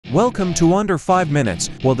Welcome to Under 5 Minutes.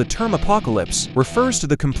 While the term apocalypse refers to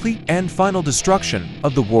the complete and final destruction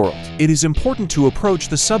of the world, it is important to approach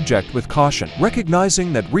the subject with caution,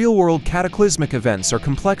 recognizing that real-world cataclysmic events are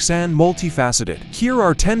complex and multifaceted. Here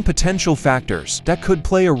are 10 potential factors that could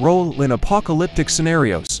play a role in apocalyptic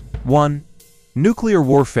scenarios. 1. Nuclear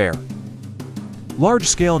warfare.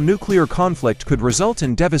 Large-scale nuclear conflict could result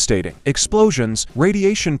in devastating explosions,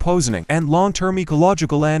 radiation poisoning, and long-term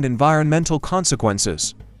ecological and environmental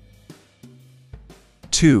consequences.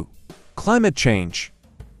 2. Climate change.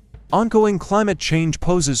 Ongoing climate change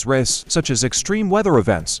poses risks such as extreme weather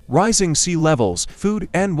events, rising sea levels, food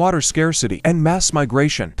and water scarcity, and mass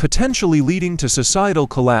migration, potentially leading to societal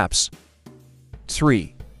collapse.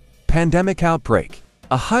 3. Pandemic outbreak.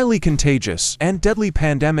 A highly contagious and deadly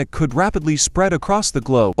pandemic could rapidly spread across the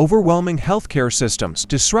globe, overwhelming healthcare systems,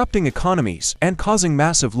 disrupting economies, and causing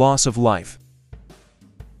massive loss of life.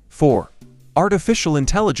 4. Artificial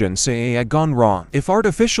intelligence AI gone wrong. If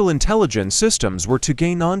artificial intelligence systems were to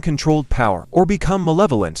gain uncontrolled power or become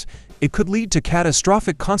malevolent, it could lead to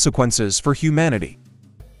catastrophic consequences for humanity.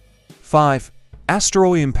 5.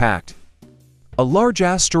 Asteroid impact. A large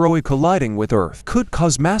asteroid colliding with Earth could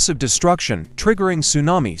cause massive destruction, triggering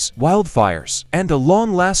tsunamis, wildfires, and a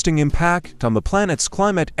long-lasting impact on the planet's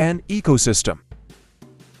climate and ecosystem.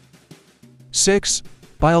 6.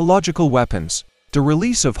 Biological weapons. The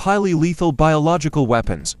release of highly lethal biological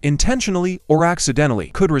weapons, intentionally or accidentally,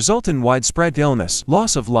 could result in widespread illness,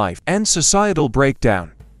 loss of life, and societal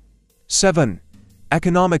breakdown. 7.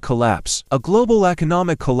 Economic collapse. A global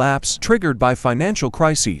economic collapse triggered by financial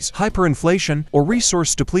crises, hyperinflation, or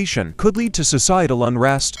resource depletion could lead to societal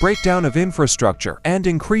unrest, breakdown of infrastructure, and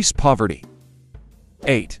increased poverty.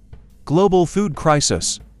 8. Global food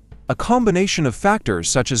crisis. A combination of factors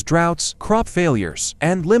such as droughts, crop failures,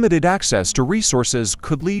 and limited access to resources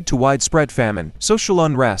could lead to widespread famine, social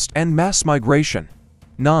unrest, and mass migration.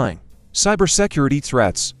 9. Cybersecurity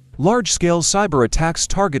threats. Large-scale cyber attacks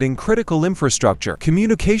targeting critical infrastructure,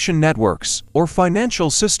 communication networks, or financial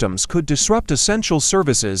systems could disrupt essential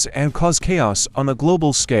services and cause chaos on a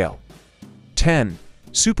global scale. 10.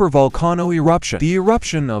 Supervolcano eruption. The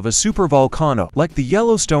eruption of a supervolcano, like the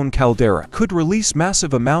Yellowstone caldera, could release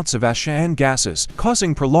massive amounts of ash and gases,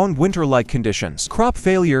 causing prolonged winter-like conditions, crop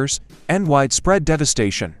failures, and widespread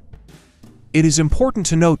devastation. It is important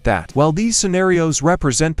to note that, while these scenarios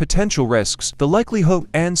represent potential risks, the likelihood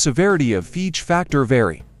and severity of each factor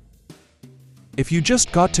vary. If you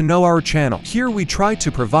just got to know our channel, here we try to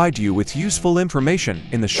provide you with useful information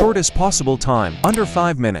in the shortest possible time, under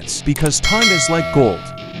 5 minutes, because time is like gold.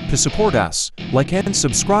 To support us, like and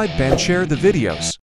subscribe and share the videos.